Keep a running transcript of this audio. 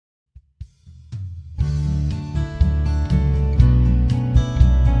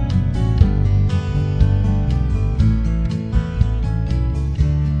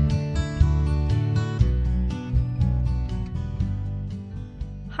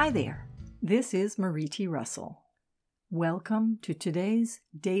Hi there, this is Marie T. Russell. Welcome to today's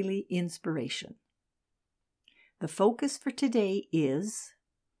Daily Inspiration. The focus for today is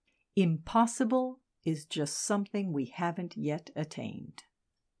impossible is just something we haven't yet attained.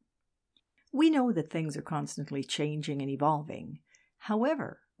 We know that things are constantly changing and evolving.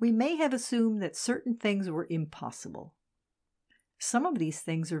 However, we may have assumed that certain things were impossible. Some of these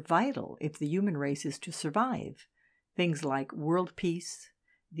things are vital if the human race is to survive. Things like world peace,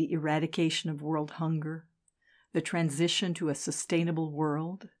 the eradication of world hunger, the transition to a sustainable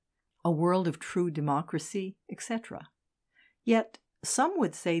world, a world of true democracy, etc. Yet, some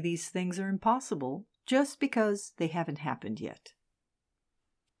would say these things are impossible just because they haven't happened yet.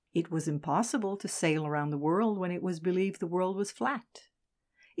 It was impossible to sail around the world when it was believed the world was flat.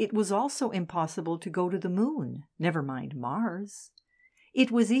 It was also impossible to go to the moon, never mind Mars.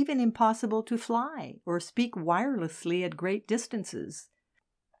 It was even impossible to fly or speak wirelessly at great distances.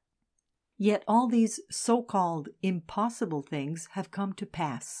 Yet all these so-called impossible things have come to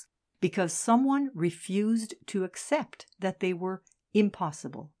pass because someone refused to accept that they were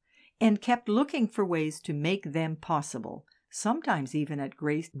impossible and kept looking for ways to make them possible, sometimes even at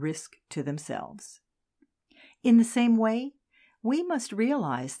great risk to themselves. In the same way, we must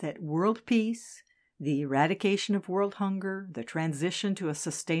realize that world peace, the eradication of world hunger, the transition to a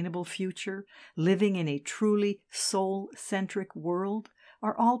sustainable future, living in a truly soul-centric world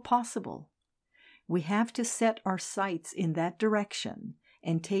are all possible. We have to set our sights in that direction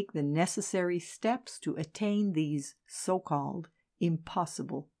and take the necessary steps to attain these so-called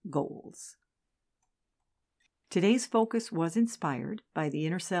impossible goals. Today's focus was inspired by the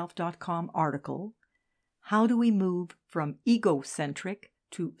InnerSelf.com article, How Do We Move from Egocentric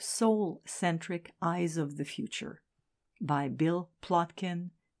to Soul-Centric Eyes of the Future, by Bill Plotkin,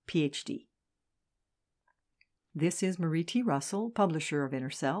 Ph.D. This is Marie T. Russell, publisher of Inner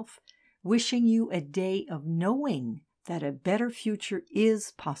Self, wishing you a day of knowing that a better future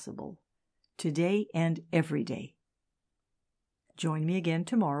is possible, today and every day. Join me again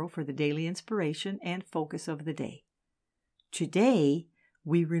tomorrow for the daily inspiration and focus of the day. Today,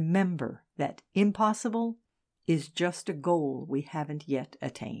 we remember that impossible is just a goal we haven't yet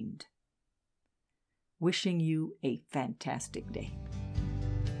attained. Wishing you a fantastic day.